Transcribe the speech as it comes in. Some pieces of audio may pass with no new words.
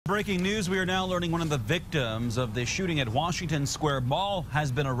Breaking news, we are now learning one of the victims of the shooting at Washington Square Mall has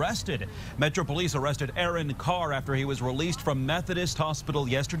been arrested. Metro Police arrested Aaron Carr after he was released from Methodist Hospital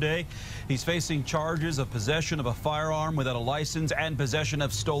yesterday. He's facing charges of possession of a firearm without a license and possession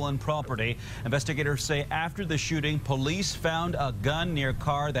of stolen property. Investigators say after the shooting, police found a gun near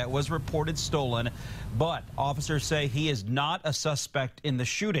Carr that was reported stolen, but officers say he is not a suspect in the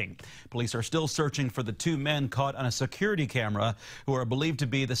shooting. Police are still searching for the two men caught on a security camera who are believed to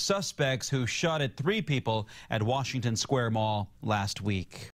be the suspects who shot at 3 people at Washington Square Mall last week.